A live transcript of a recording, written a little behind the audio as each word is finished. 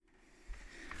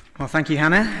Well, thank you,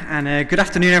 Hannah, and good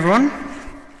afternoon, everyone.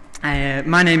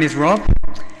 My name is Rob,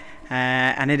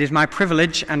 and it is my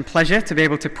privilege and pleasure to be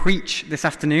able to preach this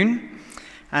afternoon.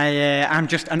 I'm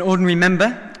just an ordinary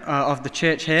member of the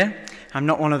church here. I'm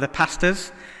not one of the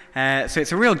pastors, so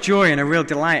it's a real joy and a real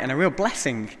delight and a real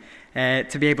blessing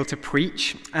to be able to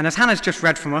preach. And as Hannah's just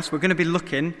read from us, we're going to be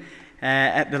looking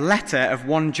at the letter of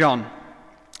 1 John,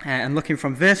 and looking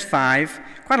from verse 5,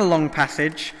 quite a long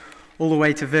passage, all the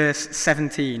way to verse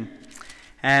 17.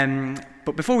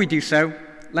 But before we do so,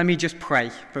 let me just pray,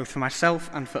 both for myself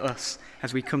and for us,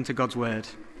 as we come to God's word.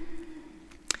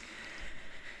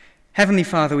 Heavenly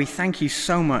Father, we thank you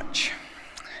so much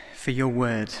for your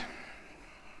word.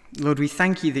 Lord, we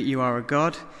thank you that you are a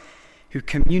God who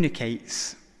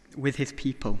communicates with his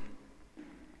people,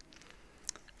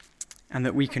 and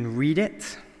that we can read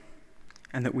it,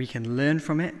 and that we can learn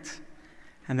from it,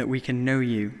 and that we can know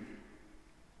you.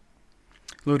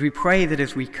 Lord, we pray that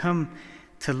as we come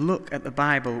to look at the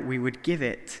Bible, we would give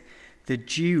it the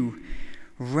due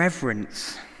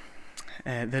reverence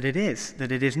that it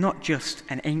is not just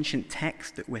an ancient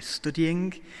text that we're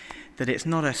studying, that it's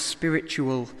not a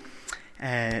spiritual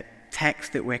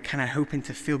text that we're kind of hoping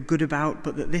to feel good about,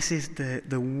 but that this is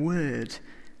the word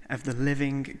of the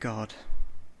living God.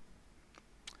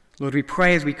 Lord, we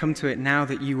pray as we come to it now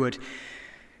that you would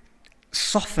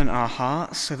soften our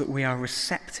hearts so that we are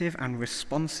receptive and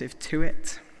responsive to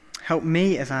it. Help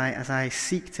me as I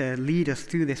seek to lead us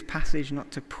through this passage, not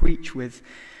to preach with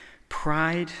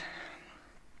pride,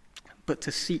 but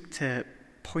to seek to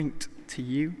point to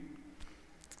you.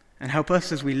 And help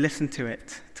us as we listen to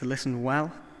it, to listen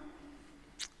well,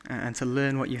 and to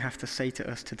learn what you have to say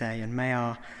to us today. And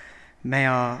may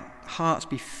our hearts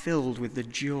be filled with the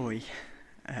joy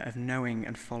of knowing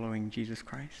and following Jesus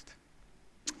Christ.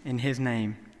 In his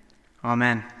name,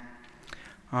 amen.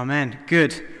 Amen.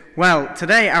 Good. Well,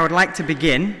 today I would like to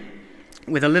begin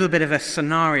with a little bit of a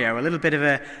scenario, a little bit of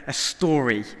a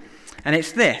story. And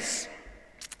it's this.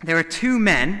 There are two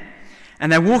men,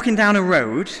 and they're walking down a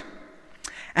road,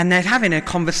 and they're having a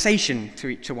conversation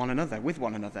with one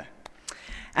another.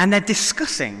 And they're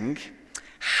discussing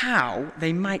how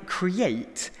they might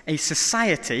create a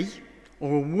society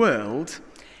or a world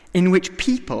in which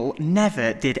people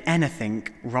never did anything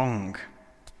wrong.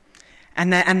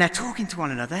 And they're talking to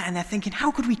one another, and they're thinking, how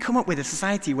could we come up with a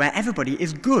society where everybody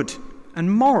is good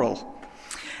and moral?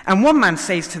 And one man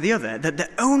says to the other that the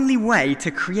only way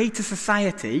to create a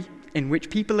society in which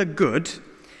people are good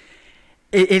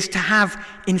is to have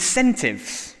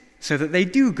incentives so that they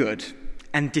do good,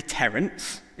 and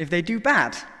deterrents if they do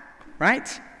bad,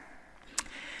 right?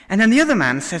 And then the other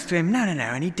man says to him, no,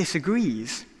 and he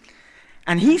disagrees.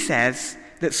 And he says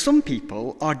that some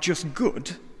people are just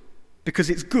good because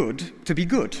it's good to be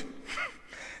good.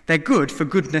 They're good for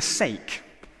goodness sake.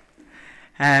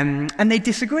 And they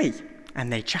disagree.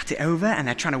 And they chat it over, and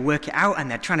they're trying to work it out,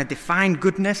 and they're trying to define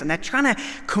goodness, and they're trying to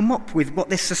come up with what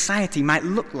this society might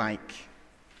look like.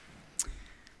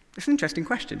 It's an interesting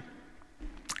question.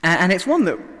 And it's one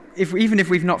that, even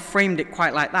if we've not framed it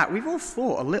quite like that, we've all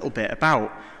thought a little bit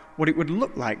about what it would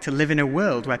look like to live in a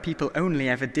world where people only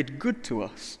ever did good to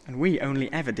us, and we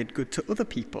only ever did good to other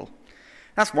people.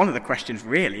 That's one of the questions,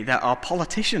 really, that our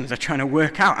politicians are trying to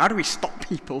work out. How do we stop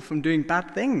people from doing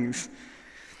bad things?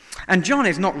 And John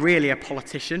is not really a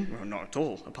politician, well, not at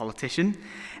all a politician,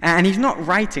 and he's not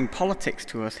writing politics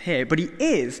to us here, but he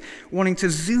is wanting to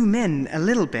zoom in a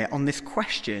little bit on this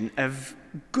question of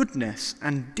goodness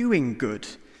and doing good.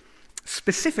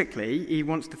 Specifically, he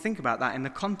wants to think about that in the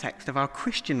context of our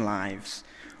Christian lives.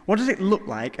 What does it look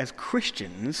like as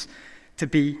Christians to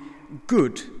be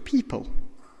good people?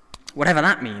 Whatever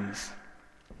that means.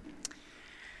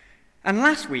 And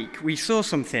last week, we saw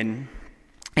something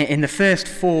in the first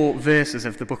 4 verses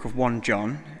of the book of 1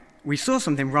 John. We saw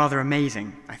something rather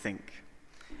amazing, I think.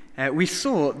 We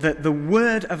saw that the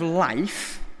word of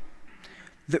life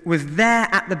that was there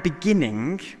at the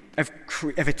beginning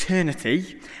of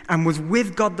eternity, and was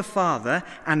with God the Father,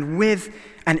 and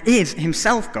is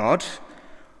himself God,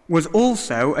 was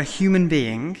also a human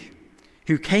being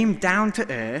who came down to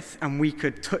earth, and we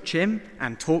could touch him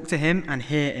and talk to him and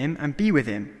hear him and be with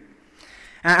him.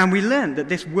 And we learned that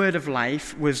this word of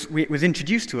life was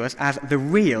introduced to us as the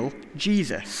real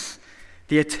Jesus,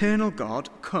 the eternal God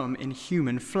come in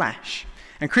human flesh.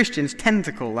 And Christians tend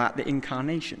to call that the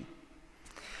incarnation.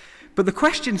 But the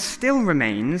question still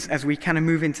remains, as we kind of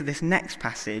move into this next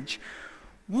passage,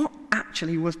 what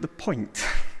actually was the point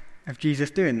of Jesus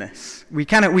doing this? We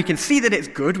can see that it's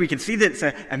good, we can see that it's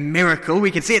a miracle, we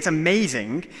can see it's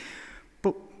amazing,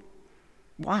 but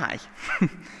why?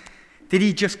 Did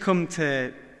he just come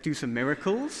to do some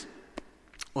miracles?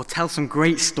 or tell some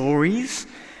great stories,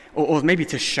 or maybe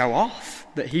to show off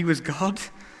that he was God.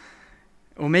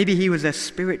 Or maybe he was a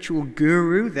spiritual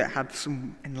guru that had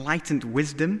some enlightened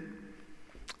wisdom.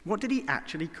 What did he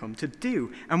actually come to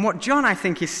do? And what John, I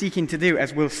think, is seeking to do,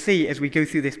 as we'll see as we go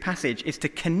through this passage, is to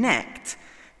connect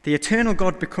the eternal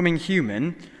God becoming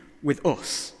human with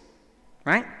us.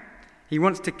 Right? He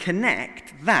wants to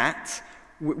connect that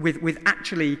with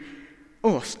actually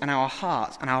us and our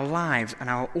hearts and our lives and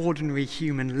our ordinary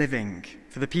human living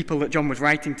for the people that John was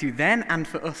writing to then and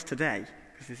for us today,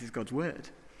 because this is God's word.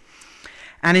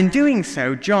 And in doing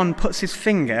so, John puts his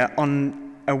finger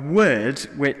on a word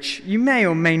which you may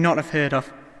or may not have heard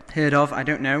of, I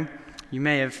don't know. You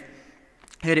may have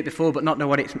heard it before but not know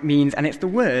what it means, and it's the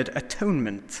word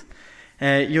atonement.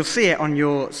 You'll see it on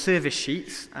your service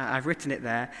sheets. I've written it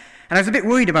there. And I was a bit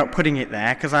worried about putting it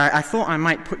there because I thought I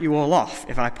might put you all off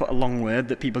if I put a long word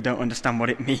that people don't understand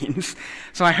what it means.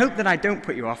 So I hope that I don't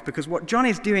put you off, because what John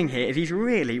is doing here is he's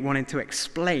really wanting to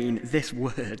explain this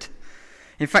word.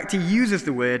 In fact, he uses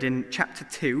the word in chapter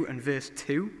 2 and verse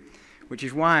 2, which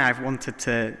is why I've wanted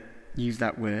to use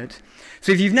that word.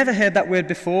 So if you've never heard that word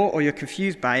before or you're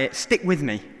confused by it, stick with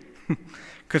me,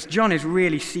 because John is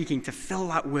really seeking to fill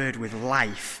that word with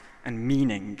life and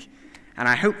meaning, and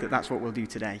I hope that that's what we'll do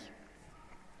today.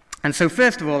 And so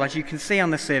first of all, as you can see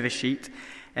on the service sheet,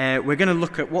 we're going to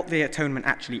look at what the atonement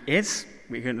actually is.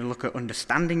 We're going to look at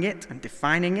understanding it and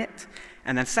defining it.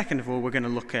 And then second of all, we're going to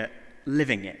look at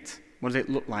living it. What does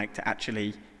it look like to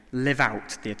actually live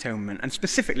out the atonement? And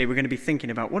specifically, we're going to be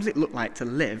thinking about what does it look like to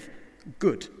live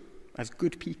good, as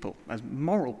good people, as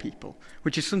moral people,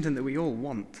 which is something that we all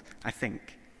want, I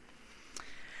think.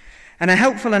 And a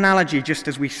helpful analogy, just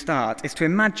as we start, is to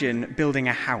imagine building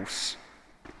a house.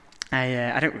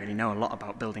 I don't really know a lot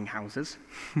about building houses,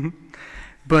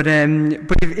 but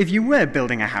if you were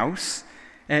building a house,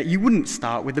 you wouldn't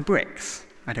start with the bricks,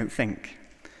 I don't think,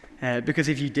 because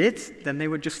if you did, then they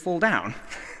would just fall down.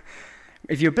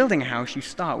 If you're building a house, you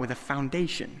start with a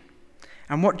foundation.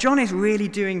 And what John is really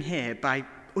doing here by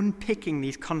unpicking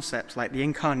these concepts like the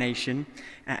incarnation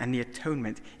and the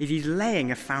atonement is he's laying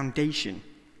a foundation.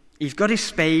 He's got his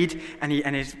spade and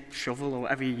his shovel or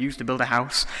whatever he used to build a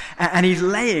house, and he's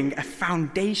laying a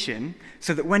foundation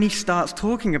so that when he starts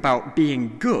talking about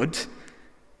being good,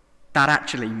 that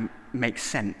actually makes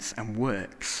sense and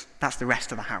works. That's the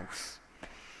rest of the house.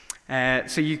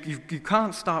 So you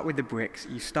can't start with the bricks,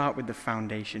 you start with the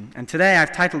foundation. And today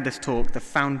I've titled this talk, The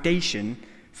Foundation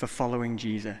for Following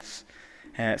Jesus.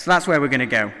 So that's where we're going to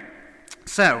go.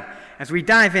 So, as we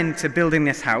dive into building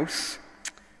this house,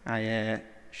 I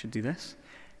should do this.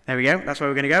 There we go. That's where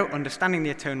we're going to go. Understanding the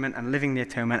atonement and living the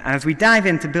atonement. And as we dive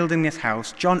into building this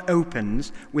house, John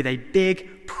opens with a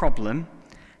big problem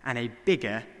and a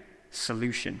bigger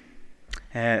solution.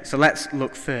 So let's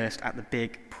look first at the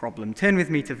big problem. Turn with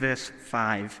me to verse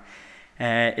 5.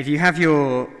 If you have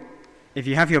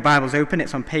your Bibles open,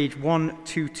 it's on page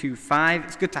 1225.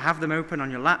 It's good to have them open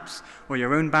on your laps or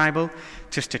your own Bible,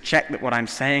 just to check that what I'm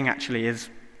saying actually is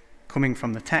coming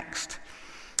from the text.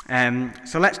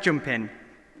 So let's jump in.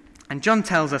 And John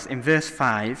tells us in verse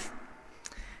 5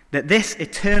 that this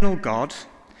eternal God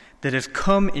that has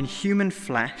come in human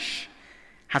flesh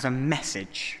has a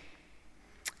message.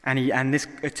 And this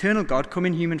eternal God come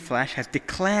in human flesh has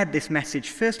declared this message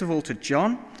first of all to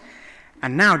John,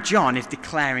 and now John is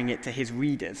declaring it to his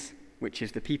readers, which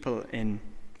is the people in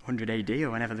 100 AD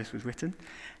or whenever this was written,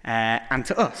 and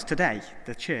to us today,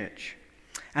 the church.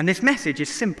 And this message is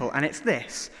simple, and it's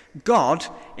this: God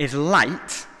is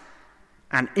light,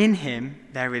 and in him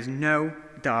there is no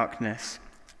darkness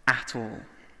at all.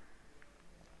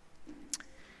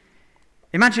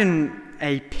 Imagine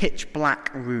a pitch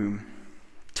black room,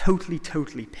 totally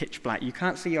pitch black. You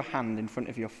can't see your hand in front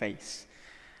of your face.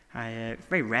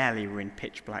 Very rarely we're in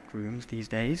pitch black rooms these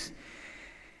days.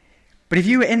 But if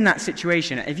you were in that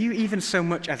situation, if you even so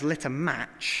much as lit a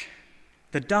match,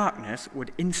 the darkness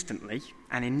would instantly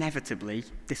and inevitably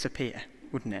disappear,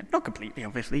 wouldn't it? Not completely,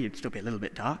 obviously, it'd still be a little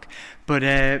bit dark, but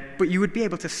you would be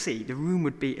able to see, the room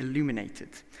would be illuminated.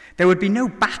 There would be no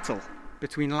battle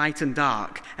between light and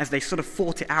dark as they sort of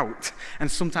fought it out,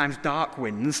 and sometimes dark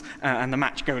wins and the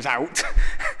match goes out,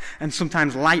 and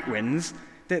sometimes light wins.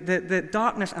 The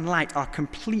darkness and light are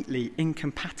completely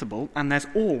incompatible, and there's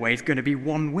always going to be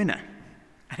one winner,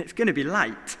 and it's going to be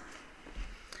light.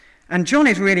 And John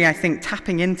is really, I think,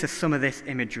 tapping into some of this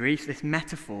imagery, this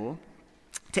metaphor,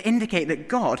 to indicate that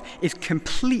God is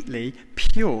completely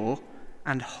pure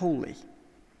and holy.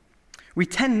 We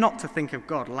tend not to think of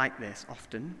God like this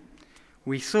often.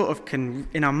 We sort of can,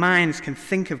 in our minds, can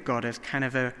think of God as kind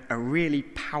of a really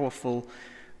powerful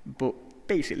but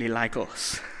basically like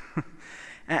us.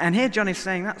 And here John is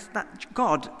saying that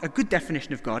God, a good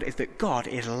definition of God is that God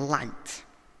is light.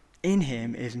 In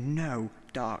him is no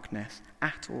darkness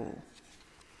at all.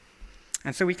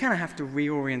 And so we kind of have to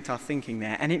reorient our thinking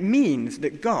there. And it means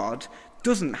that God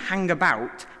doesn't hang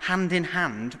about hand in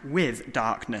hand with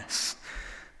darkness.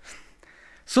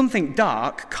 Something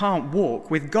dark can't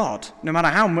walk with God, no matter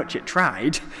how much it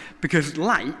tried, because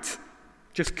light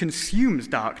just consumes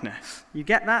darkness. You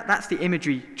get that? That's the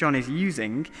imagery John is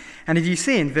using. And if you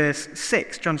see in verse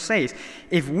 6, John says,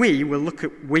 if we'll look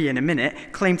at we in a minute,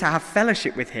 claim to have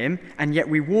fellowship with him, and yet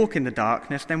we walk in the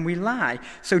darkness, then we lie.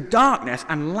 So darkness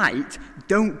and light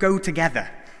don't go together.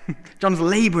 John's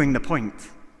labouring the point.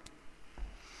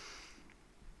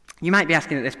 You might be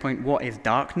asking at this point, what is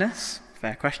darkness?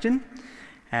 Fair question.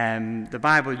 The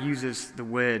Bible uses the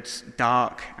words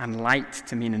dark and light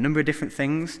to mean a number of different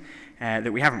things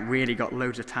that we haven't really got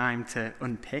loads of time to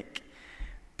unpick.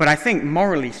 But I think,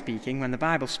 morally speaking, when the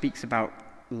Bible speaks about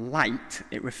light,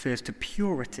 it refers to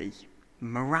purity,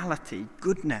 morality,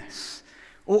 goodness,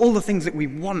 all the things that we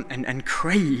want and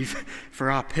crave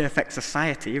for our perfect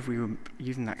society, if we were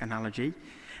using that analogy.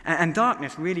 And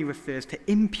darkness really refers to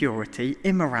impurity,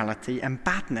 immorality, and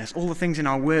badness, all the things in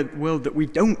our world that we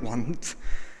don't want.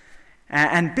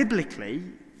 And biblically,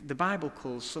 the Bible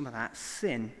calls some of that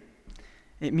sin.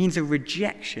 It means a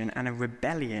rejection and a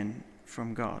rebellion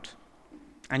from God.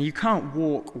 And you can't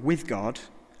walk with God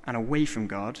and away from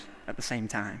God at the same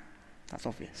time. That's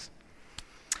obvious.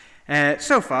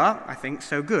 So far, I think,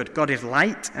 so good. God is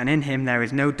light, and in him there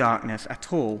is no darkness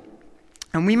at all.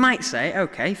 And we might say,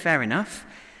 okay, fair enough.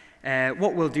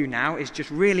 What we'll do now is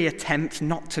just really attempt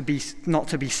not to be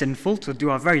sinful, to do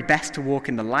our very best to walk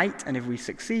in the light, and if we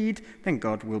succeed, then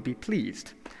God will be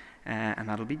pleased, and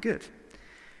that'll be good.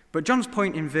 But John's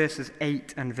point in verses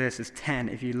 8 and verses 10,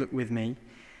 if you look with me,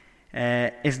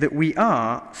 is that we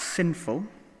are sinful.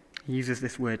 He uses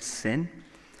this word sin.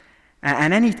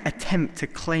 And any attempt to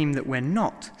claim that we're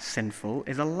not sinful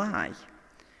is a lie.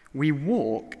 We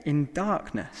walk in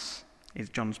darkness, is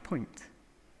John's point.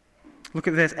 Look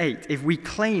at verse 8. If we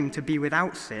claim to be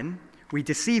without sin, we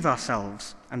deceive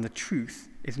ourselves, and the truth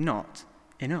is not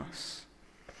in us.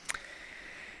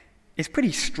 It's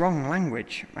pretty strong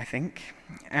language, I think,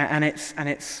 and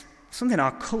it's something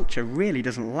our culture really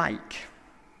doesn't like.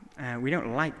 We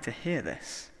don't like to hear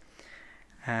this.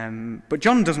 But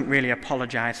John doesn't really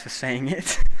apologize for saying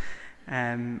it,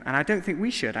 and I don't think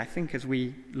we should. I think as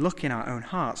we look in our own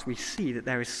hearts, we see that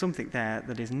there is something there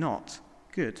that is not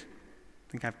good.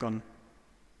 I think I've gone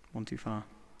one too far.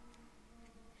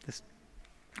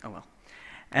 Oh well.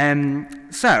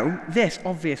 So this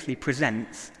obviously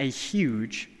presents a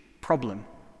huge problem.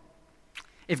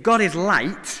 If God is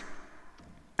light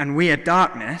and we are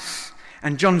darkness,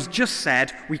 and John's just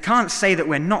said we can't say that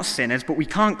we're not sinners, but we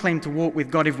can't claim to walk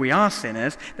with God if we are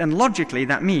sinners, then logically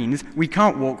that means we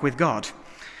can't walk with God.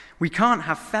 We can't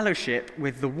have fellowship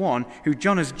with the one who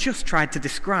John has just tried to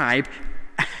describe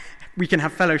we can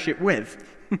have fellowship with.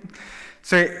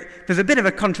 So there's a bit of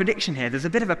a contradiction here. There's a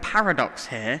bit of a paradox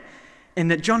here in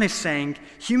that John is saying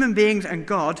human beings and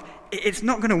God, it's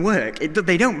not going to work.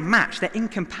 They don't match. They're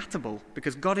incompatible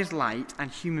because God is light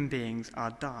and human beings are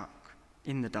dark,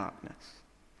 in the darkness.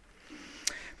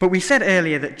 But we said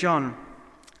earlier that John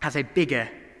has a bigger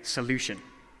solution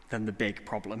than the big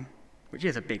problem, which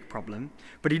is a big problem,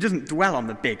 but he doesn't dwell on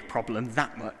the big problem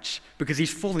that much because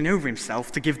he's falling over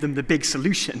himself to give them the big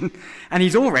solution, and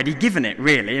he's already given it,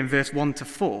 really, in verse 1 to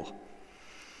 4.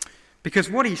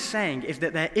 Because what he's saying is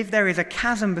that if there is a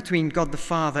chasm between God the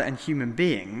Father and human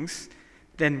beings,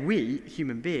 then we,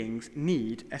 human beings,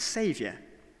 need a saviour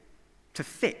to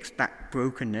fix that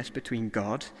brokenness between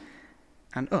God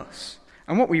and us.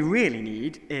 And what we really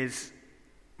need is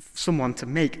someone to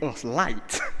make us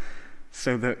light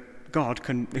so that God,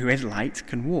 who is light,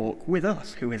 can walk with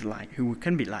us, who is light, who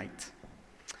can be light.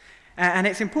 And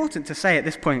it's important to say at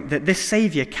this point that this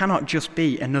saviour cannot just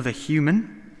be another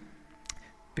human,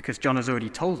 because John has already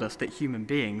told us that human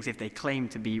beings, if they claim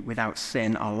to be without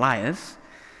sin, are liars.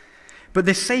 But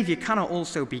this saviour cannot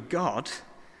also be God,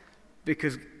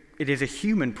 because it is a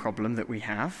human problem that we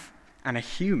have, and a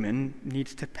human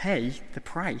needs to pay the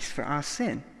price for our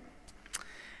sin.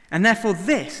 And therefore,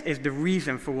 this is the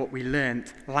reason for what we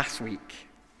learned last week.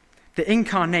 The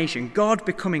incarnation, God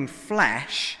becoming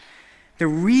flesh, the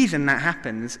reason that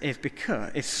happens is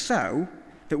so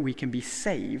that we can be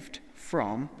saved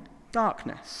from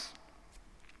darkness.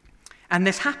 And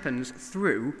this happens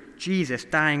through Jesus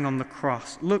dying on the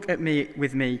cross. Look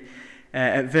with me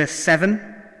at verse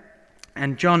 7.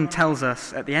 And John tells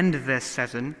us at the end of verse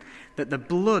 7 that the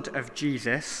blood of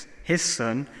Jesus, his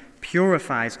son,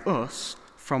 purifies us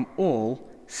from all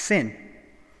sin.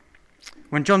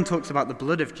 When John talks about the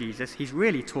blood of Jesus, he's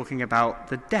really talking about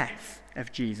the death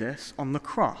of Jesus on the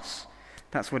cross.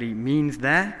 That's what he means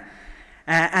there.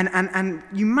 And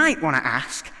you might want to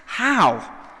ask,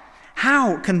 how?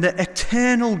 How can the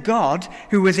eternal God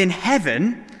who was in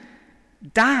heaven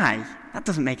die? That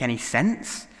doesn't make any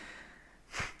sense.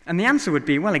 And the answer would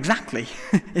be, well, exactly.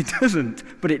 It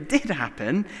doesn't. But it did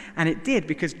happen, and it did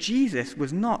because Jesus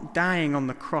was not dying on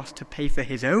the cross to pay for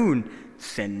his own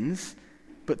sins,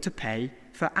 but to pay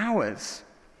for ours,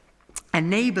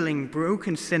 enabling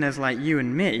broken sinners like you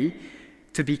and me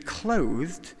to be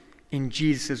clothed in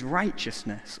Jesus'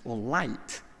 righteousness, or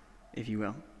light, if you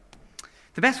will.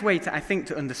 The best way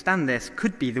to understand this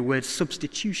could be the word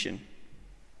substitution.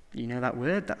 You know that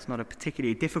word? That's not a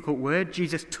particularly difficult word.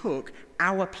 Jesus took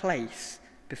our place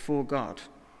before God.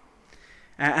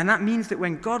 And that means that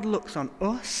when God looks on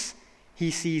us,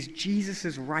 he sees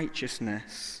Jesus'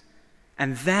 righteousness,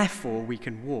 and therefore we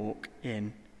can walk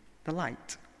in the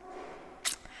light.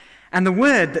 And the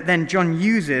word that then John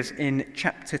uses in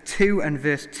chapter 2 and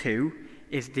verse 2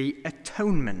 is the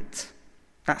atonement.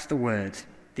 That's the word,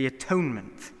 the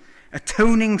atonement.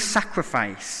 Atoning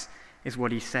sacrifice is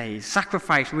what he says.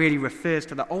 Sacrifice really refers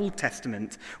to the Old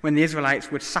Testament, when the Israelites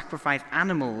would sacrifice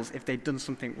animals if they'd done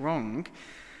something wrong.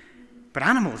 But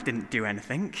animals didn't do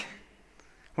anything.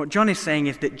 What John is saying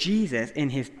is that Jesus, in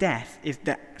his death, is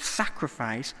the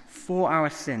sacrifice for our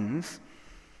sins.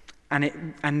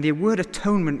 And the word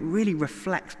atonement really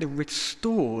reflects the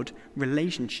restored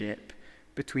relationship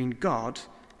between God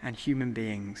and human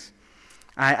beings.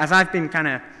 As I've been kind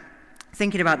of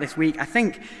thinking about this week, I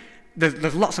think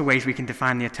there's lots of ways we can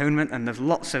define the atonement, and there's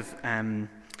lots of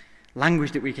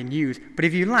language that we can use. But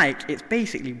if you like, it's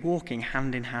basically walking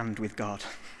hand in hand with God.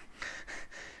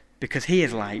 Because he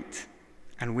is light,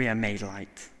 and we are made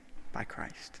light by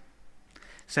Christ.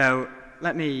 So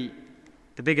the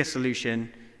biggest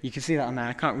solution, you can see that on there,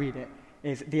 I can't read it,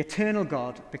 is the eternal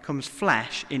God becomes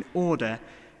flesh in order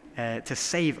to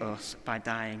save us by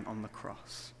dying on the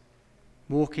cross.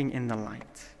 Walking in the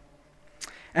light.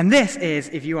 And this is,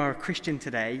 if you are a Christian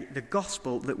today, the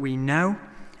gospel that we know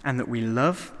and that we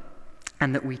love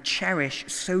and that we cherish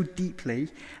so deeply,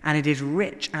 and it is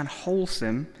rich and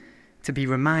wholesome to be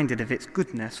reminded of its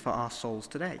goodness for our souls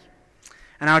today.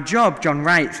 And our job, John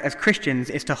writes, as Christians,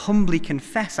 is to humbly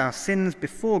confess our sins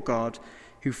before God,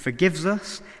 who forgives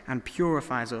us and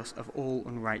purifies us of all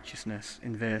unrighteousness.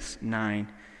 In verse 9,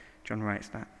 John writes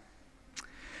that.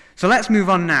 So let's move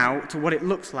on now to what it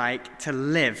looks like to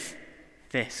live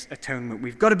this atonement.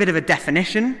 We've got a bit of a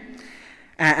definition,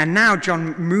 and now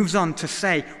John moves on to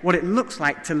say what it looks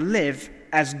like to live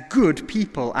as good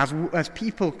people, as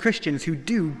people, Christians, who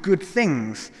do good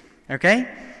things,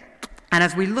 okay? And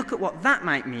as we look at what that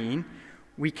might mean,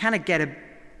 we kind of get a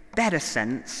better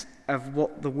sense of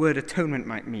what the word atonement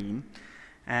might mean,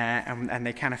 and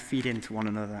they kind of feed into one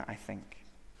another, I think.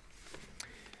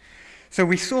 So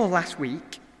we saw last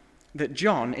week that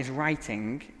John is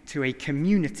writing to a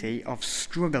community of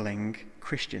struggling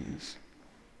Christians.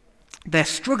 They're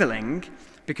struggling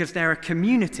because they're a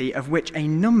community of which a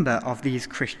number of these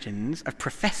Christians, of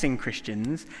professing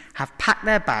Christians, have packed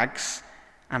their bags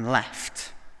and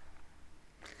left.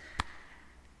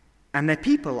 And their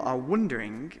people are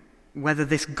wondering whether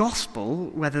this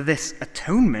gospel, whether this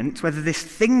atonement, whether this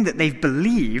thing that they've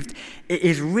believed, it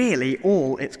is really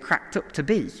all it's cracked up to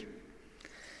be.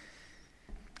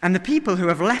 And the people who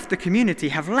have left the community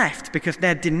have left because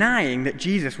they're denying that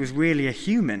Jesus was really a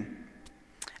human.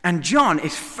 And John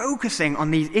is focusing on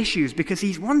these issues because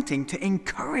he's wanting to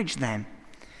encourage them.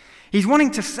 He's wanting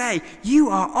to say, you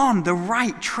are on the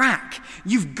right track.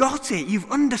 You've got it. You've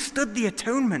understood the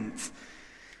atonement.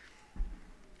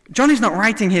 John is not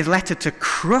writing his letter to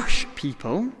crush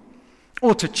people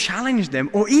or to challenge them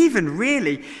or even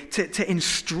really to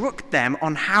instruct them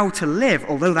on how to live,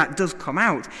 although that does come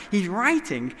out. He's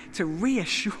writing to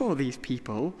reassure these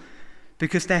people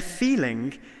because they're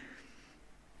feeling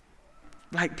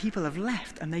like people have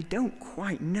left and they don't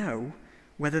quite know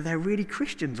whether they're really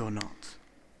Christians or not.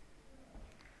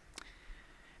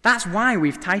 That's why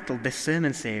we've titled this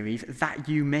sermon series, That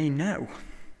You May Know.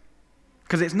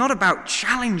 Because it's not about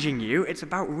challenging you, it's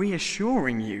about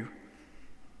reassuring you.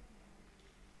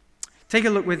 Take a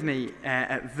look with me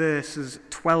at verses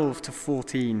 12 to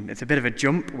 14. It's a bit of a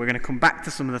jump. We're going to come back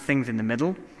to some of the things in the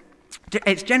middle.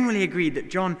 It's generally agreed that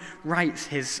John writes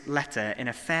his letter in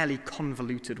a fairly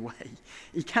convoluted way.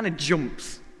 He kind of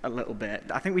jumps a little bit.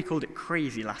 I think we called it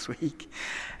crazy last week.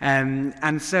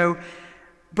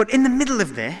 But in the middle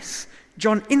of this,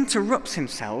 John interrupts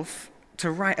himself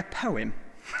to write a poem,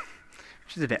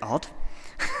 which is a bit odd.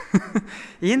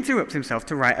 He interrupts himself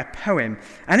to write a poem.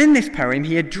 And in this poem,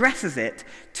 he addresses it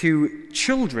to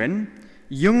children,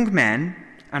 young men,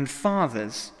 and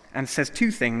fathers, and says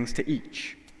two things to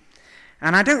each.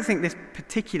 And I don't think this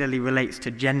particularly relates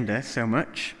to gender so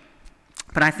much,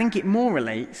 but I think it more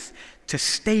relates to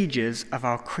stages of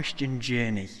our Christian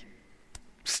journey.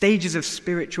 Stages of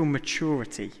spiritual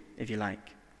maturity, if you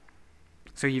like.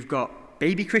 So you've got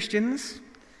baby Christians,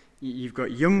 you've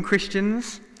got young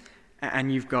Christians,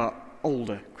 and you've got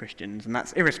older Christians. And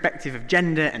that's irrespective of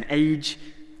gender and age.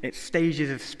 It's stages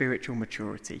of spiritual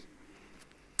maturity.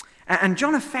 And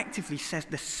John effectively says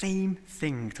the same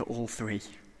thing to all three.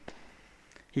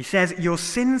 He says, your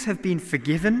sins have been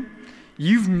forgiven.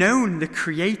 You've known the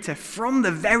Creator from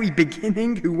the very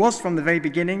beginning, who was from the very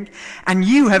beginning, and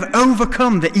you have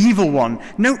overcome the evil one.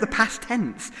 Note the past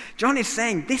tense. John is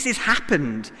saying, this has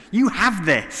happened. You have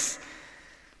this.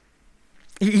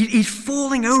 He's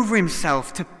falling over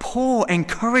himself to pour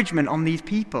encouragement on these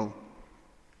people.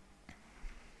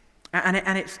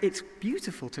 And it's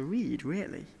beautiful to read,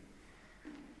 really.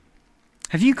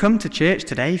 Have you come to church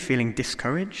today feeling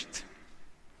discouraged?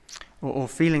 Or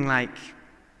feeling like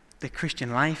the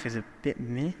Christian life is a bit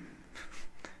meh?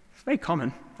 It's very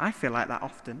common. I feel like that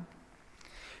often.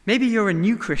 Maybe you're a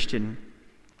new Christian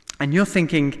and you're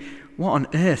thinking, what on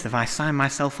earth have I signed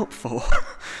myself up for?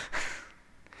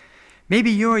 Maybe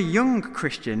you're a young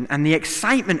Christian and the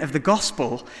excitement of the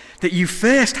gospel that you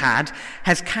first had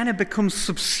has kind of become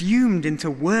subsumed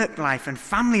into work life and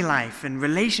family life and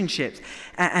relationships,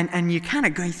 and you're kind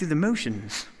of going through the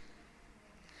motions.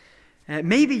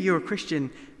 Maybe you're a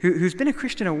Christian who's been a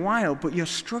Christian a while, but you're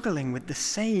struggling with the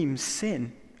same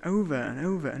sin over and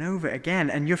over and over again,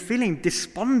 and you're feeling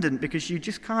despondent because you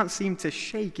just can't seem to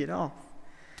shake it off.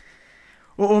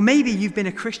 Or maybe you've been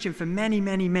a Christian for many,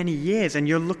 many, many years, and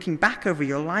you're looking back over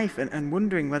your life and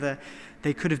wondering whether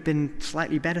they could have been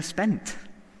slightly better spent.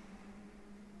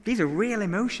 These are real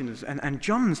emotions, and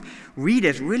John's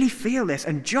readers really feel this,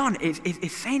 and John is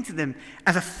saying to them,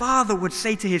 as a father would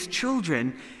say to his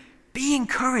children, be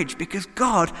encouraged because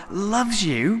God loves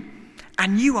you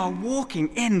and you are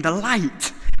walking in the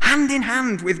light, hand in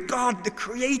hand with God, the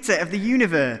creator of the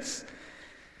universe.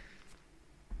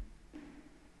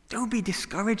 Don't be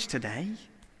discouraged today.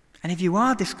 And if you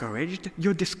are discouraged,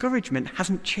 your discouragement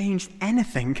hasn't changed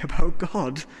anything about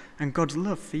God and God's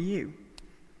love for you.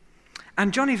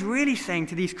 And John is really saying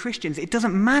to these Christians, it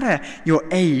doesn't matter your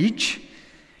age,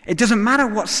 it doesn't matter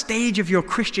what stage of your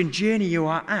Christian journey you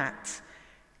are at.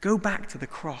 Go back to the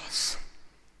cross.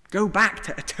 Go back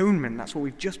to atonement. That's what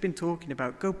we've just been talking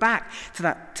about. Go back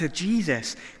to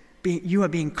Jesus. You are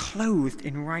being clothed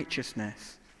in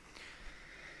righteousness.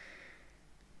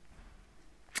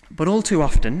 But all too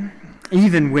often,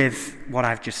 even with what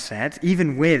I've just said,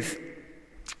 even with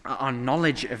our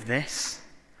knowledge of this,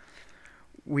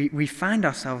 we find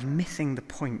ourselves missing the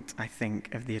point, I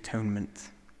think, of the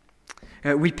atonement.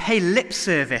 We pay lip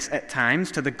service at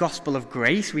times to the gospel of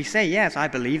grace. We say, yes, I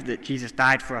believe that Jesus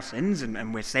died for our sins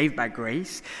and we're saved by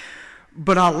grace.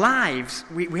 But our lives,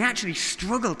 we actually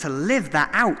struggle to live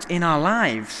that out in our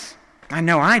lives. I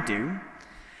know I do.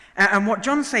 And what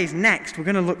John says next, we're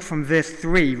going to look from verse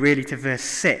 3 really to verse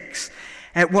 6.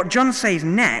 What John says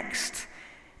next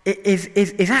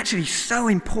is actually so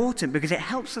important because it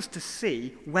helps us to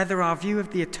see whether our view of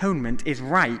the atonement is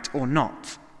right or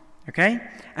not. Okay?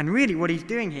 And really what he's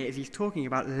doing here is he's talking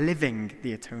about living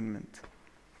the atonement.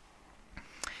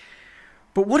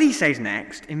 But what he says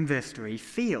next, in verse 3,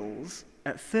 feels,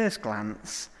 at first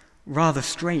glance, rather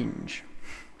strange.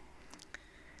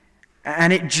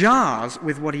 And it jars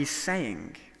with what he's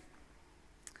saying.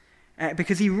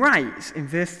 Because he writes in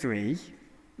verse 3,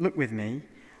 look with me,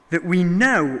 that we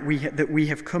know that we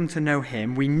have come to know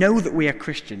him, we know that we are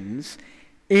Christians,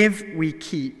 if we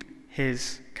keep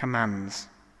his commands.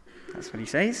 That's what he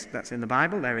says. That's in the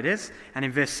Bible. There it is. And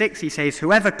in verse 6 he says,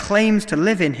 whoever claims to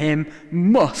live in him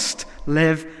must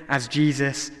live as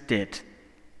Jesus did.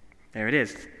 There it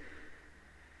is.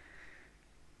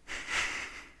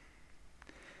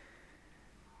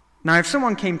 Now, if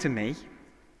someone came to me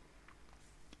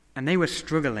and they were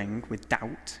struggling with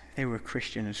doubt, they were a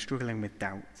Christian and struggling with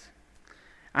doubt,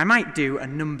 I might do a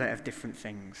number of different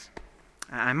things.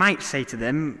 I might say to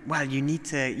them, well, you need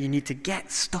to get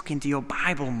stuck into your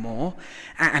Bible more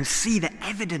and see the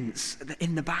evidence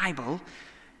in the Bible,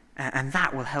 and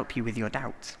that will help you with your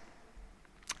doubt.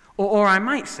 Or I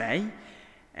might say,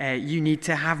 you need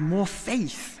to have more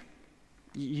faith.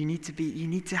 You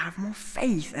need to have more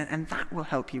faith, and that will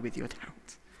help you with your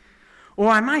doubt. Or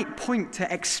I might point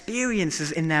to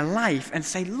experiences in their life and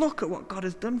say, look at what God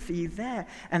has done for you there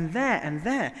and there and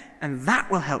there, and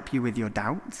that will help you with your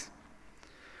doubts.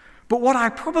 But what I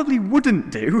probably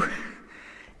wouldn't do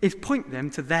is point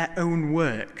them to their own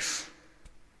works.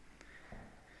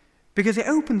 Because it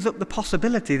opens up the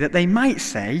possibility that they might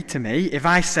say to me, if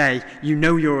I say, you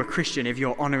know you're a Christian if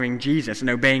you're honoring Jesus and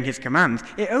obeying his commands,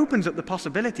 it opens up the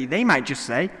possibility they might just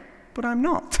say, but I'm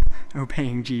not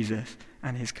obeying Jesus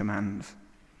and his commands.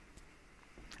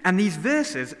 And these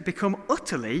verses become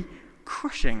utterly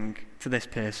crushing to this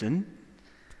person.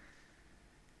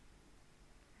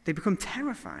 They become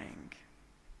terrifying.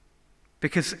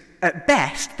 Because at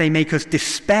best, they make us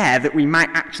despair that we might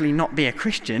actually not be a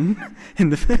Christian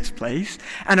in the first place.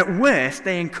 And at worst,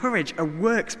 they encourage a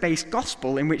works-based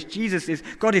gospel in which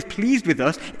God is pleased with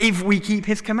us if we keep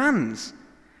his commands.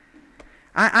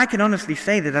 I can honestly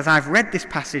say that as I've read this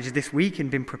passage this week and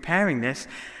been preparing this,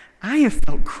 I have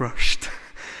felt crushed.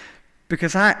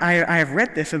 Because I have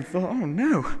read this and thought, oh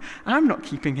no, I'm not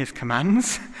keeping his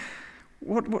commands.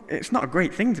 It's not a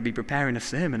great thing to be preparing a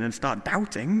sermon and start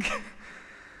doubting.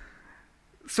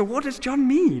 So what does John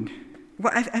mean?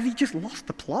 Has he just lost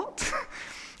the plot?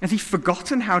 Has he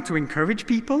forgotten how to encourage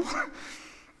people?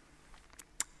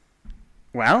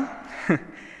 Well,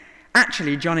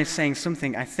 actually, John is saying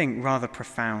something, I think, rather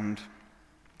profound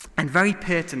and very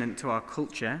pertinent to our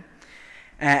culture.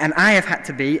 And I have had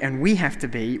to be, and we have to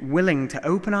be, willing to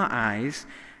open our eyes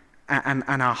and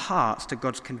our hearts to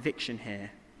God's conviction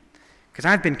here. Because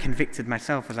I've been convicted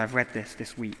myself as I've read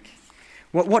this week.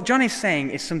 What John is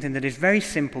saying is something that is very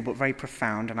simple but very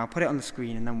profound, and I'll put it on the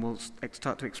screen and then we'll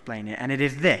start to explain it. And it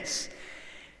is this.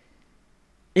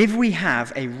 If we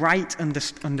have a right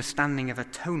understanding of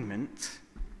atonement,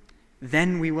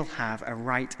 then we will have a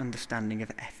right understanding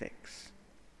of ethics.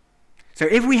 So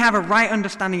if we have a right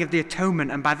understanding of the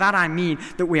atonement, and by that I mean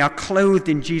that we are clothed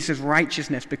in Jesus'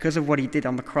 righteousness because of what he did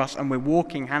on the cross, and we're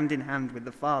walking hand in hand with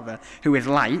the Father, who is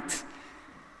light,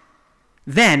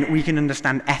 then we can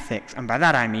understand ethics, and by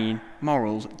that I mean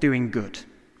morals, doing good.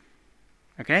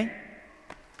 Okay?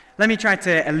 Let me try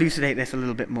to elucidate this a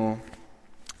little bit more.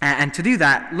 And to do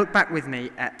that, look back with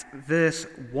me at verse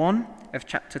 1 of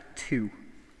chapter 2.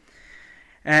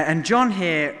 And John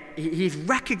here, he's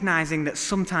recognizing that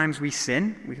sometimes we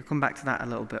sin. We can come back to that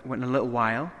in a little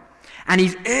while. And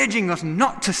he's urging us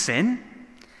not to sin.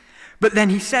 But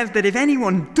then he says that if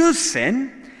anyone does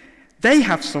sin, they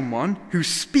have someone who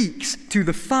speaks to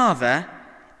the Father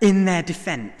in their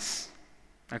defense.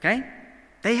 Okay?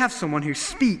 They have someone who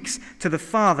speaks to the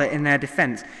Father in their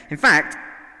defense. In fact,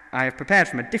 I have prepared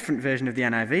from a different version of the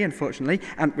NIV, unfortunately,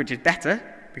 which is better,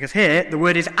 because here the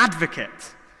word is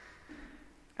advocate.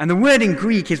 And the word in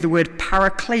Greek is the word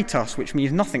parakletos, which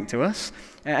means nothing to us,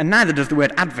 and neither does the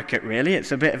word advocate, really.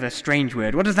 It's a bit of a strange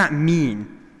word. What does that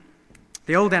mean?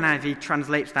 The old NIV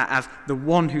translates that as the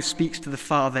one who speaks to the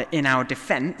Father in our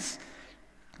defense,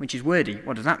 which is wordy.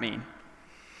 What does that mean?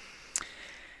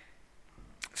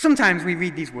 Sometimes we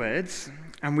read these words,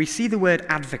 and we see the word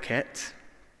advocate,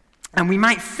 and we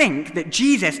might think that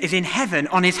Jesus is in heaven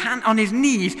on his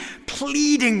knees,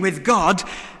 pleading with God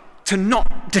to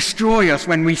not destroy us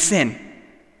when we sin.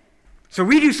 So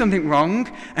we do something wrong,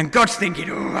 and God's thinking,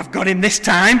 oh, I've got him this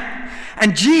time.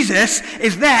 And Jesus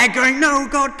is there going, no,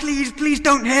 God, please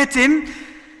don't hurt him.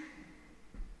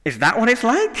 Is that what it's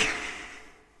like?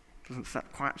 Doesn't that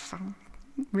quite sound,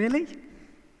 really?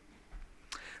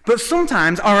 But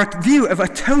sometimes our view of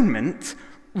atonement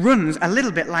runs a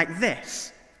little bit like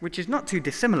this, which is not too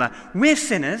dissimilar. We're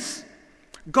sinners.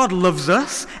 God loves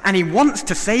us, and he wants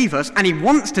to save us, and he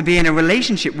wants to be in a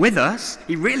relationship with us.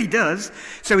 He really does.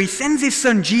 So he sends his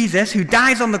son Jesus, who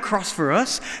dies on the cross for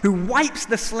us, who wipes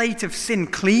the slate of sin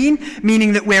clean,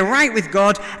 meaning that we're right with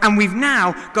God, and we've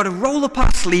now got to roll up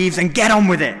our sleeves and get on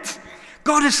with it.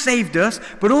 God has saved us,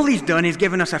 but all he's done is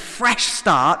given us a fresh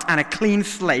start and a clean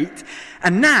slate.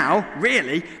 And now,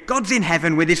 really, God's in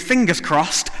heaven with his fingers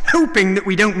crossed, hoping that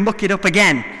we don't muck it up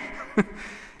again.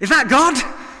 Is that God?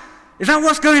 Is that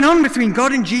what's going on between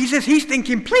God and Jesus? He's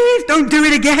thinking, please don't do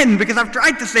it again, because I've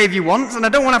tried to save you once and I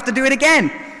don't want to have to do it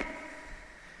again.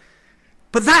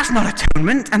 But that's not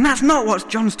atonement, and that's not what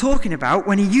John's talking about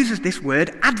when he uses this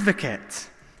word advocate.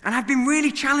 And I've been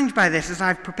really challenged by this as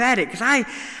I've prepared it, because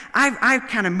I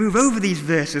kind of move over these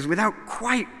verses without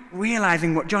quite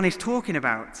realizing what John is talking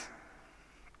about.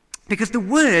 Because the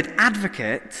word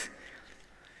advocate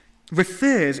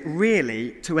refers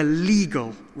really to a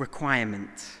legal requirement.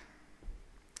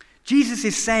 Jesus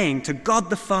is saying to God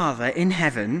the Father in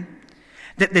heaven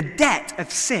that the debt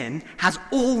of sin has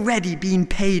already been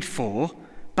paid for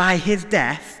by his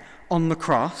death on the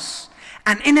cross,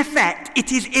 And in effect,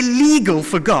 it is illegal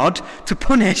for God to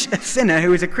punish a sinner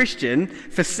who is a Christian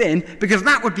for sin, because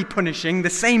that would be punishing the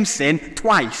same sin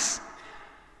twice.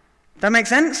 That make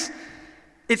sense?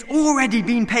 It's already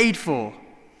been paid for.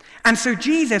 And so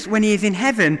Jesus, when he is in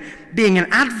heaven, being an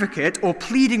advocate or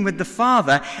pleading with the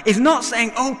Father, is not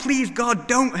saying, oh, please, God,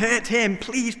 don't hurt him,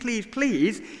 please, please,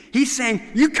 please. He's saying,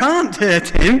 you can't hurt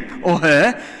him or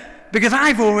her, because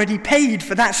I've already paid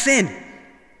for that sin.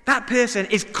 That person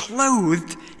is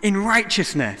clothed in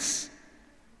righteousness.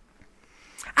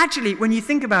 Actually, when you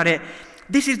think about it,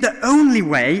 this is the only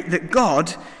way that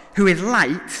God, who is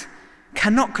light,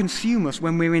 cannot consume us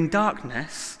when we're in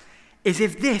darkness, is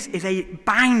if this is a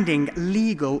binding,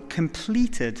 legal,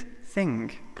 completed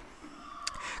thing.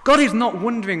 God is not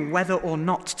wondering whether or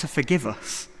not to forgive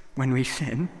us when we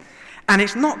sin, and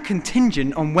it's not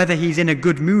contingent on whether he's in a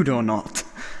good mood or not.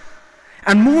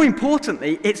 And more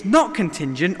importantly, it's not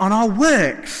contingent on our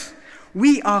works.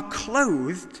 We are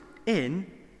clothed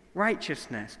in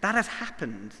righteousness. That has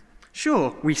happened.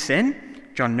 Sure, we sin.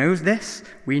 John knows this.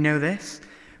 We know this.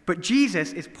 But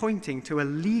Jesus is pointing to a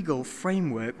legal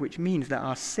framework, which means that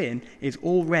our sin is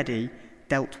already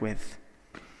dealt with.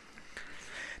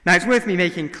 Now, it's worth me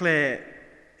making clear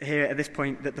here at this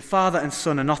point that the Father and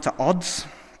Son are not at odds.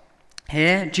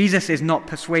 Here, Jesus is not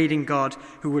persuading God,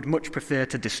 who would much prefer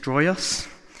to destroy us,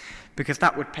 because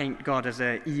that would paint God as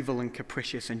evil and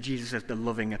capricious and Jesus as the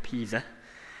loving appeaser.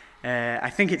 I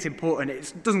think it's important,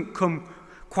 it doesn't come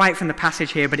quite from the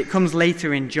passage here, but it comes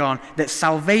later in John, that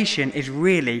salvation is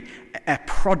really a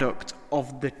product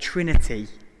of the Trinity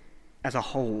as a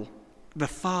whole. The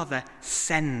Father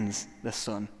sends the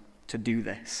Son to do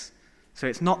this. So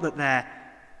it's not that they're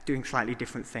doing slightly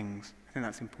different things. I think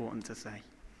that's important to say.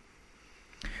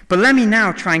 But let me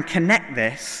now try and connect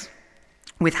this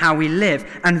with how we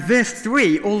live. And verse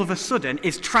 3, all of a sudden,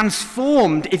 is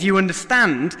transformed if you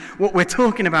understand what we're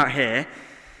talking about here.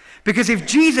 Because if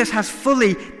Jesus has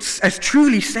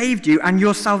truly saved you, and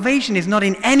your salvation is not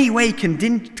in any way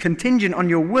contingent on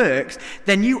your works,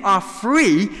 then you are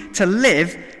free to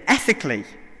live ethically,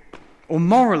 or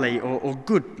morally, or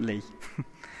goodly.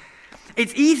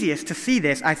 It's easiest to see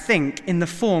this, I think, in the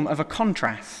form of a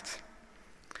contrast.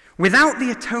 Without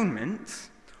the atonement,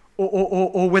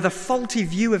 or with a faulty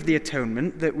view of the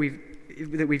atonement that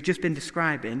we've just been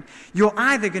describing, you're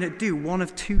either going to do one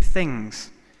of two things.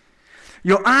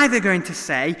 You're either going to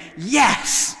say,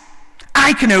 yes,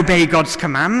 I can obey God's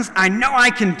commands, I know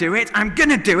I can do it, I'm going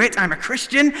to do it, I'm a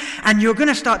Christian, and you're going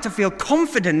to start to feel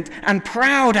confident and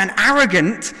proud and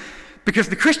arrogant because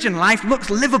the Christian life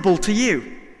looks livable to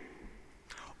you.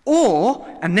 Or,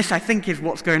 and this I think is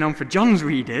what's going on for John's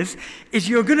readers, is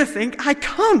you're going to think, I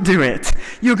can't do it.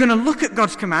 You're going to look at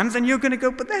God's commands and you're going to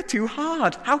go, but they're too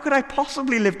hard. How could I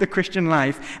possibly live the Christian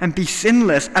life and be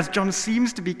sinless as John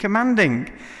seems to be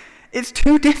commanding? It's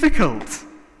too difficult.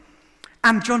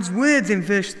 And John's words in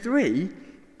verse 3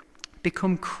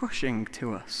 become crushing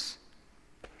to us.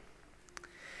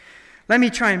 Let me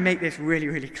try and make this really,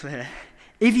 really clear.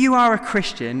 If you are a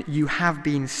Christian, you have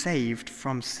been saved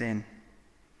from sin.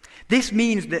 This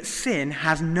means that sin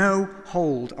has no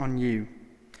hold on you.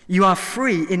 You are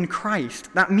free in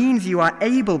Christ. That means you are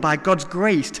able by God's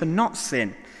grace to not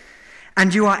sin.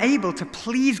 And you are able to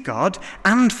please God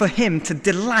and for him to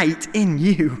delight in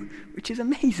you, which is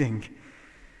amazing.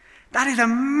 That is a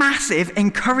massive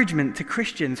encouragement to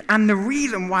Christians, and the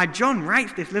reason why John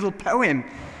writes this little poem.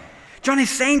 John is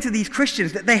saying to these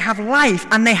Christians that they have life,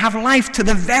 and they have life to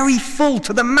the very full,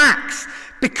 to the max,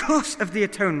 because of the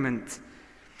atonement.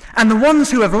 And the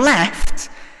ones who have left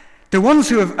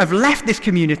this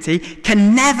community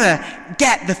can never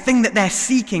get the thing that they're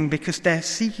seeking because they're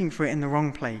seeking for it in the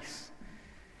wrong place.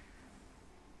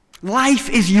 Life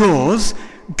is yours.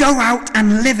 Go out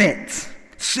and live it,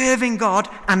 serving God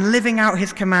and living out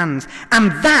his commands.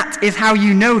 And that is how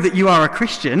you know that you are a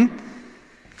Christian,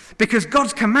 because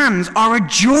God's commands are a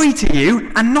joy to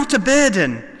you and not a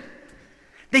burden.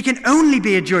 They can only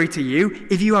be a joy to you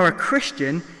if you are a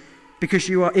Christian, because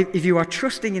if you are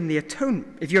trusting in the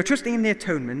atonement. If you're trusting in the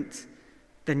atonement,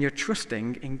 then you're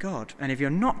trusting in God. And if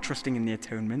you're not trusting in the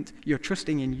atonement, you're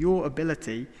trusting in your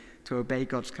ability to obey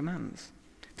God's commands.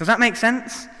 Does that make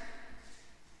sense?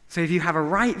 So if you have a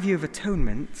right view of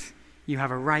atonement, you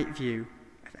have a right view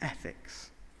of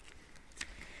ethics.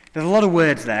 There's a lot of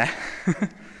words there,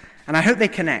 and I hope they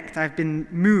connect. I've been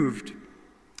moved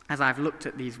as I've looked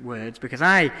at these words, because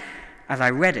as I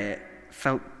read it,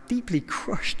 felt deeply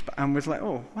crushed and was like,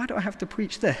 oh, why do I have to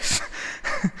preach this?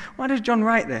 Why does John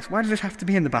write this? Why does this have to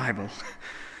be in the Bible?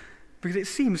 Because it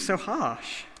seems so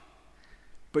harsh.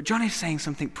 But John is saying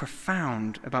something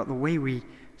profound about the way we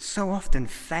so often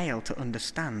fail to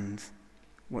understand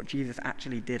what Jesus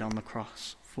actually did on the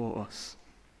cross for us.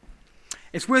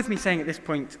 It's worth me saying at this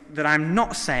point that I'm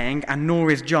not saying, and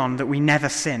nor is John, that we never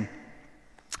sin.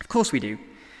 Of course we do.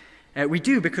 We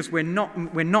do because we're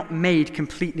not made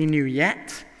completely new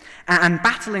yet. And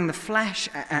battling the flesh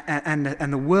and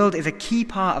the world is a key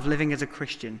part of living as a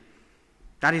Christian.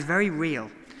 That is very real.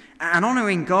 And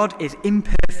honouring God is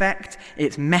imperfect,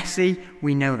 it's messy,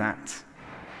 we know that.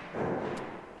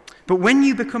 But when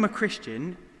you become a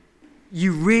Christian,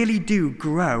 you really do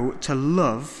grow to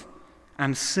love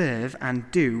and serve and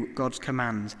do God's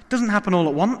commands. It doesn't happen all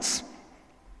at once.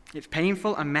 It's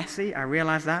painful and messy, I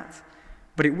realise that.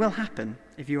 But it will happen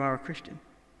if you are a Christian.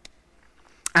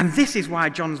 And this is why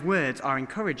John's words are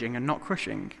encouraging and not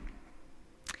crushing.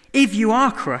 If you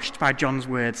are crushed by John's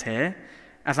words here,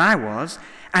 as I was,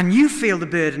 and you feel the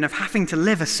burden of having to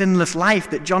live a sinless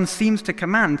life that John seems to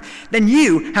command, then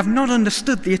you have not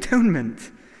understood the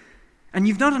atonement. And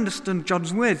you've not understood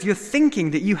John's words. You're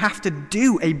thinking that you have to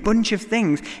do a bunch of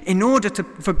things in order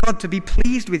for God to be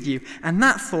pleased with you. And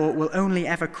that thought will only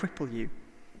ever cripple you.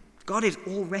 God is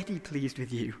already pleased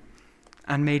with you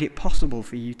and made it possible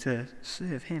for you to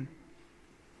serve him.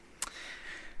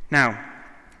 Now,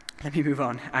 let me move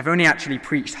on. I've only actually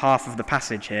preached half of the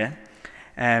passage here.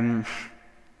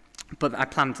 But I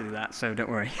plan to do that, so don't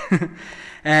worry.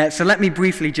 So let me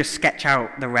briefly just sketch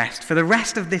out the rest. For the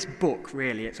rest of this book,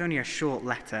 really, it's only a short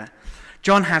letter.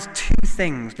 John has two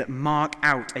things that mark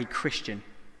out a Christian,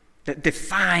 that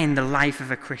define the life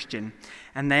of a Christian.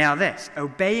 And they are this: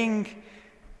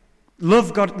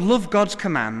 love God's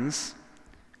commands,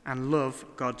 and love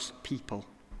God's people.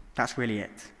 That's really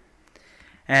it.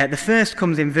 The first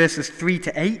comes in verses 3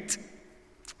 to 8,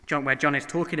 where John is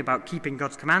talking about keeping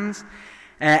God's commands.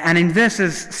 And in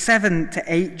verses 7 to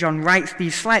 8, John writes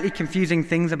these slightly confusing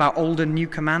things about old and new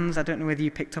commands. I don't know whether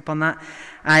you picked up on that.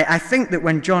 I think that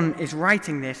when John is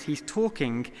writing this, he's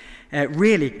talking,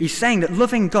 he's saying that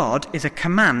loving God is a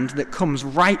command that comes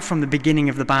right from the beginning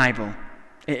of the Bible.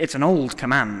 It's an old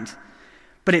command,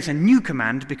 but it's a new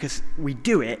command because we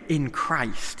do it in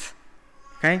Christ.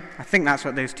 Okay? I think that's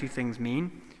what those two things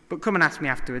mean. But come and ask me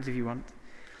afterwards if you want.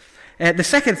 The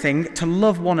second thing, to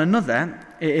love one another,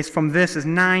 is from verses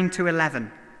 9 to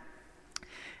 11.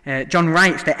 John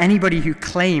writes that anybody who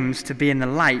claims to be in the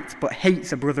light but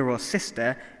hates a brother or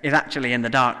sister is actually in the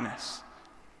darkness.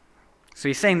 So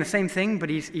he's saying the same thing,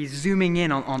 but he's zooming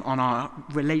in on our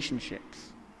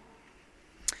relationships.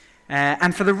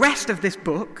 And for the rest of this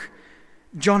book,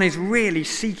 John is really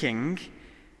seeking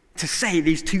to say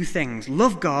these two things: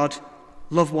 love God,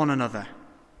 love one another.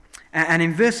 And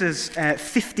in verses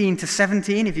 15 to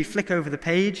 17, if you flick over the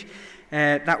page,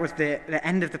 that was the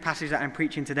end of the passage that I'm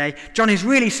preaching today. John is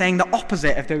really saying the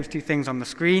opposite of those two things on the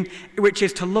screen, which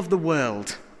is to love the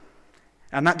world.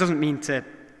 And that doesn't mean to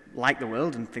like the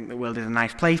world and think the world is a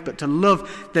nice place, but to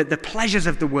love the pleasures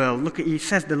of the world. He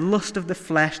says the lust of the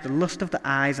flesh, the lust of the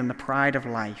eyes, and the pride of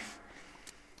life.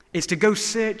 It's to go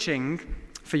searching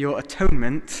for your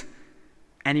atonement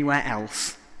anywhere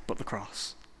else but the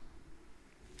cross.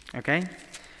 Okay?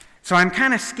 So I'm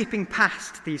kind of skipping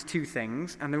past these two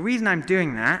things, and the reason I'm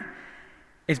doing that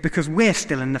is because we're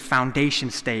still in the foundation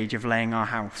stage of laying our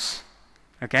house.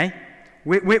 Okay?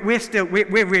 We've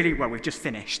just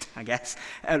finished, I guess,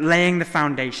 laying the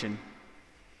foundation.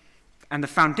 And the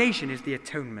foundation is the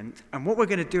atonement. And what we're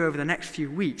going to do over the next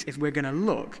few weeks is we're going to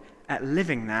look at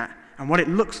living that and what it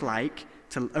looks like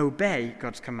to obey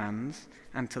God's commands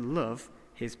and to love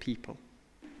his people.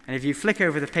 And if you flick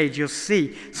over the page, you'll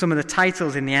see some of the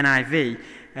titles in the NIV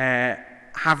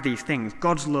have these things: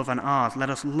 God's love and ours.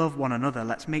 Let us love one another.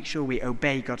 Let's make sure we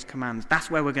obey God's commands. That's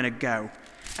where we're going to go.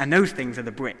 And those things are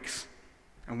the bricks.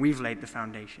 And we've laid the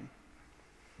foundation.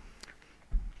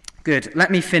 Good.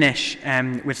 Let me finish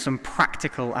with some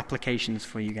practical applications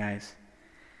for you guys.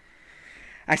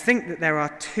 I think that there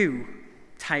are two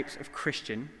types of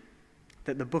Christian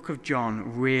that the book of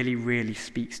John really, really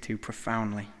speaks to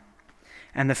profoundly.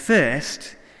 And the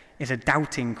first is a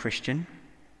doubting Christian,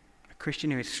 a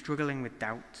Christian who is struggling with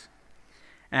doubt.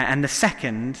 And the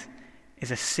second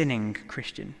is a sinning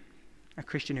Christian, a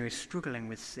Christian who is struggling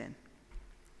with sin.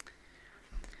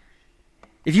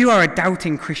 If you are a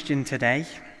doubting Christian today,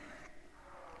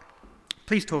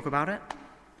 please talk about it.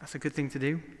 That's a good thing to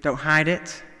do. Don't hide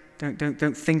it.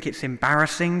 Don't think it's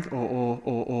embarrassing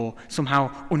or somehow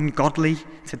ungodly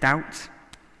to doubt.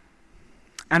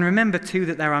 And remember, too,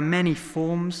 that there are many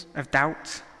forms of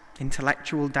doubt,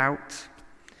 intellectual doubt.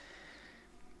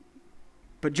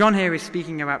 But John here is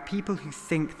speaking about people who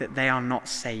think that they are not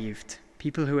saved,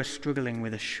 people who are struggling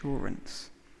with assurance.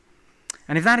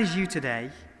 And if that is you today,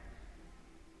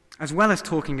 as well as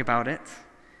talking about it,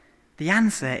 the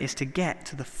answer is to get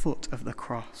to the foot of the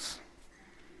cross.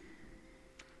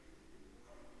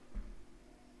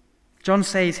 John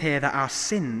says here that our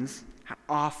sins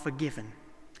are forgiven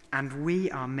and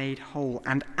we are made whole.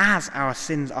 And as our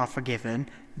sins are forgiven,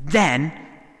 then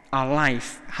our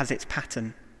life has its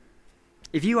pattern.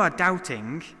 If you are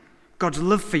doubting, God's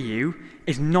love for you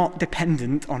is not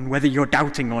dependent on whether you're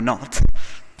doubting or not.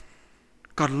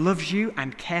 God loves you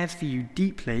and cares for you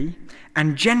deeply,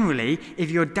 and generally,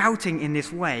 if you're doubting in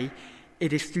this way,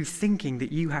 it is through thinking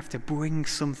that you have to bring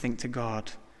something to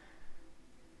God,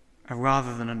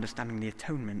 rather than understanding the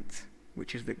atonement,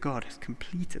 which is that God has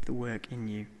completed the work in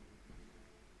you.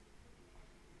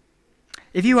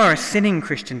 If you are a sinning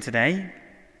Christian today,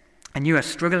 and you are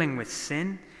struggling with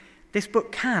sin, this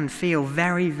book can feel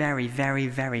very, very, very,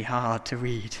 very hard to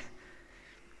read.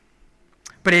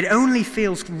 But it only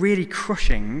feels really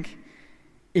crushing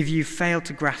if you fail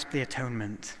to grasp the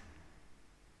atonement.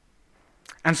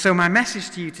 And so my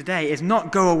message to you today is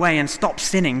not go away and stop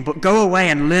sinning, but go away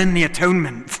and learn the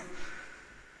atonement.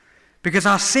 Because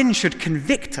our sin should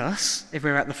convict us if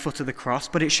we're at the foot of the cross,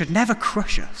 but it should never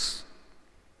crush us.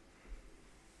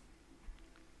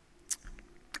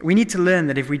 We need to learn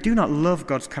that if we do not love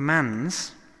God's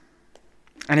commands,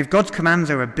 and if God's commands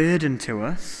are a burden to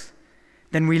us,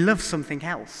 then we love something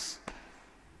else.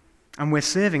 And we're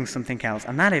serving something else,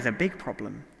 and that is a big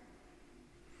problem.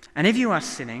 And if you are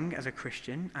sinning as a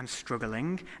Christian and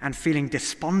struggling and feeling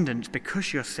despondent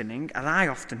because you're sinning, as I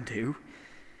often do,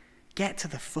 get to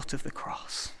the foot of the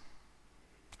cross.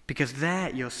 Because there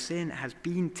your sin has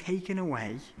been taken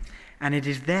away, and it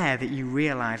is there that you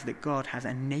realize that God has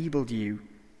enabled you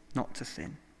not to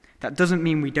sin. That doesn't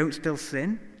mean we don't still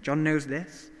sin. John knows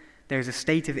this. There is a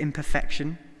state of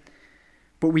imperfection.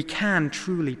 But we can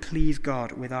truly please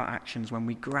God with our actions when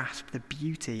we grasp the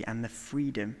beauty and the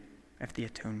freedom of the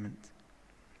atonement.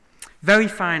 Very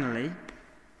finally,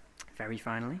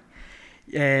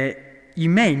 you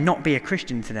may not be a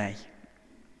Christian today.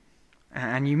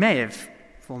 And you may have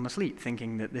fallen asleep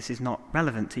thinking that this is not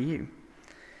relevant to you.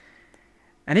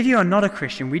 And if you are not a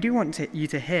Christian, we do want you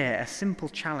to hear a simple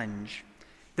challenge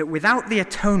that without the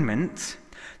atonement,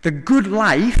 the good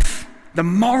life, the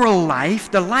moral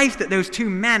life, the life that those two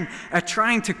men are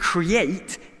trying to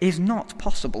create is not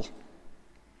possible.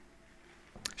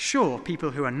 Sure,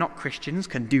 people who are not Christians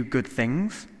can do good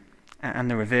things, and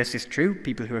the reverse is true.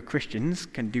 People who are Christians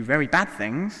can do very bad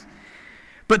things.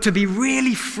 But to be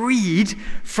really freed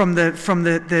from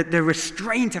the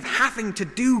restraint of having to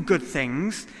do good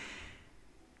things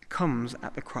comes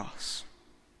at the cross.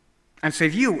 And so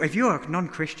if you're a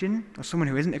non-Christian or someone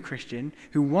who isn't a Christian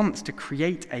who wants to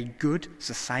create a good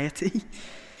society,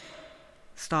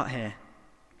 start here.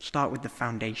 Start with the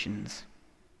foundations.